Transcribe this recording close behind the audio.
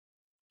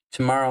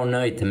Tomorrow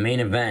night, the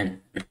main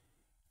event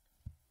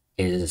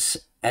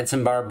is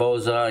Edson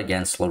Barboza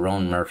against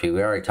Lerone Murphy.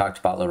 We already talked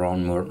about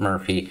Lerone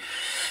Murphy.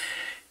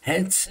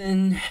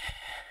 Edson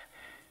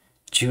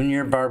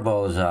Junior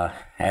Barboza.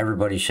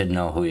 Everybody should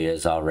know who he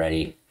is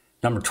already.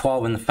 Number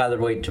 12 in the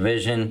featherweight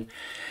division.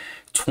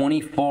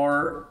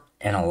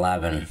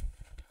 24-11.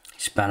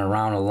 He's been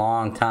around a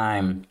long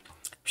time.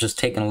 Just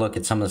taking a look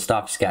at some of the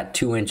stuff. He's got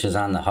 2 inches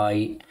on the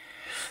height.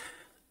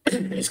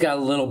 He's got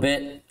a little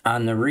bit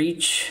on the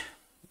reach.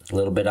 A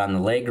little bit on the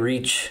leg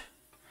reach,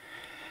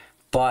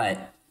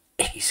 but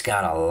he's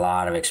got a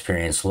lot of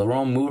experience.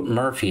 Lerone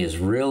Murphy is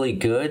really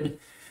good,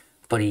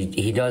 but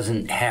he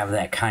doesn't have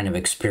that kind of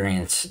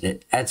experience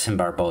that Edson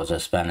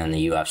Barboza's been in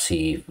the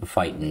UFC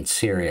fighting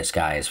serious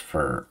guys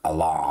for a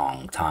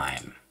long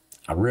time,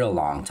 a real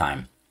long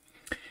time.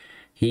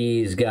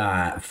 He's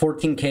got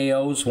 14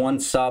 KOs, 1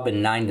 sub,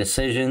 and 9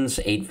 decisions,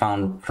 8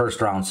 first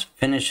round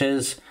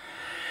finishes.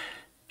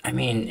 I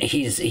mean,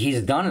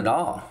 he's done it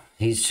all.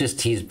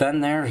 He's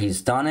been there,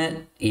 he's done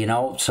it, you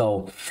know.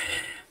 So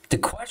the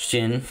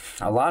question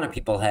a lot of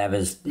people have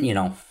is, you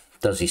know,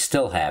 does he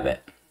still have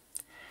it?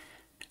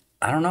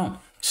 I don't know.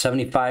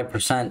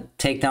 75%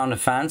 takedown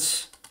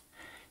defense,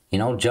 you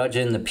know,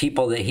 judging the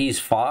people that he's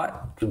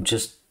fought,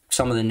 just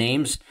some of the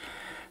names: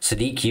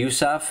 Sadiq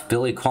Youssef,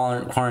 Billy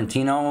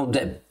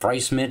Quarantino,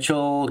 Bryce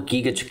Mitchell,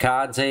 Giga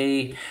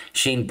Chikadze,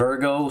 Shane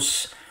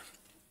Burgos.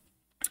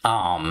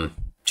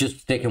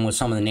 Just sticking with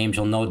some of the names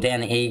you'll know: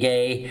 Dan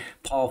Ige,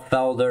 Paul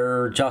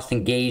Felder,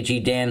 Justin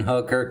Gagey, Dan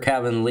Hooker,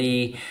 Kevin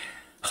Lee,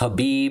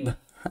 Habib.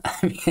 I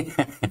mean,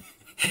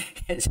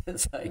 it's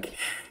just like,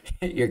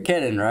 you're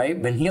kidding, right?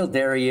 Benil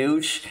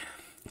Dariush,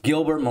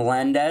 Gilbert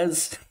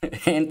Melendez,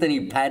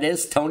 Anthony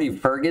Pettis, Tony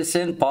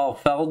Ferguson, Paul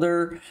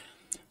Felder,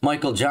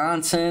 Michael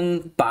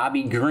Johnson,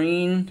 Bobby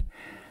Green,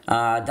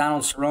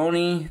 Donald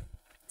Cerrone,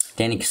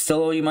 Danny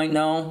Castillo, you might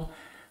know.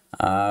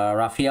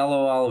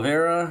 Rafaelo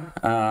Oliveira.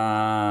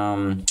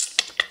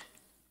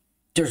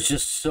 There's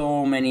just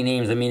so many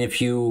names. I mean, if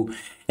you've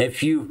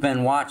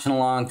been watching a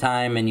long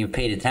time and you've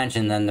paid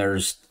attention, then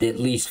there's at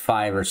least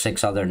 5 or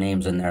 6 other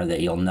names in there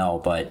that you'll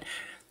know. But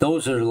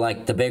those are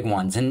like the big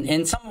ones,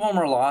 and some of them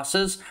are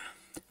losses.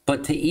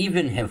 But to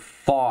even have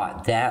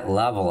fought that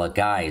level of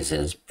guys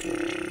is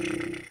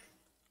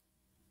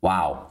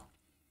wow.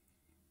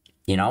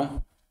 You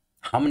know?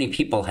 How many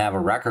people have a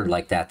record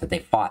like that they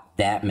fought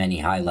that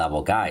many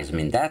high-level guys? I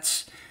mean,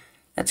 that's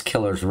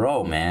killer's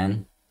row,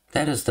 man.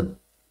 That is the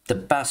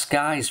best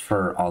guys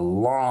for a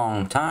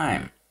long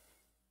time.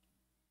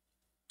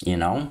 You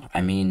know?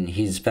 I mean,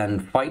 he's been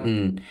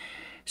fighting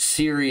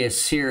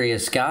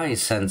serious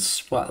guys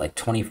since, what, like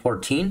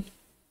 2014?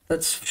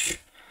 That's...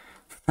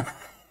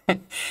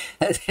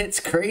 it's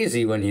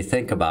crazy when you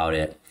think about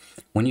it.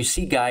 When you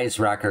see guys'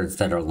 records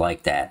that are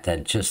like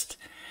that just...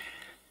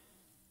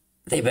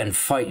 They've been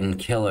fighting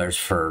killers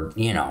for,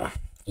 you know,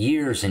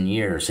 years and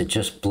years. It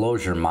just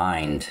blows your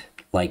mind.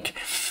 Like,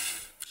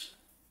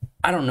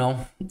 I don't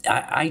know.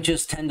 I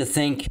just tend to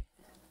think,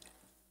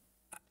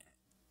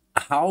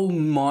 how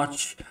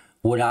much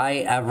would I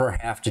ever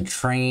have to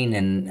train,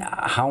 and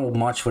how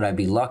much would I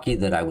be lucky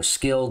that I was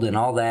skilled and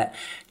all that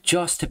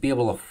just to be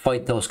able to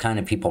fight those kind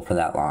of people for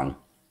that long?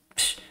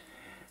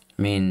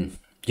 I mean,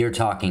 you're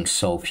talking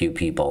so few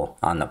people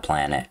on the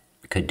planet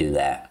could do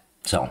that.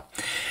 So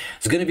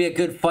it's going to be a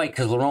good fight,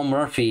 because Lerone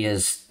Murphy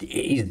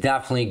he's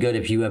definitely good.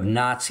 If you have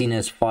not seen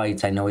his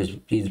fights, I know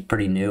he's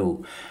pretty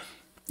new,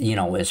 you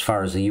know, as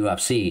far as the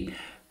UFC.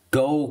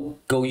 Go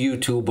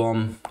YouTube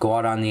him, go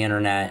out on the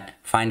internet,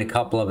 find a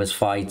couple of his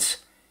fights.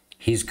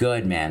 He's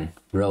good, man,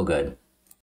 real good.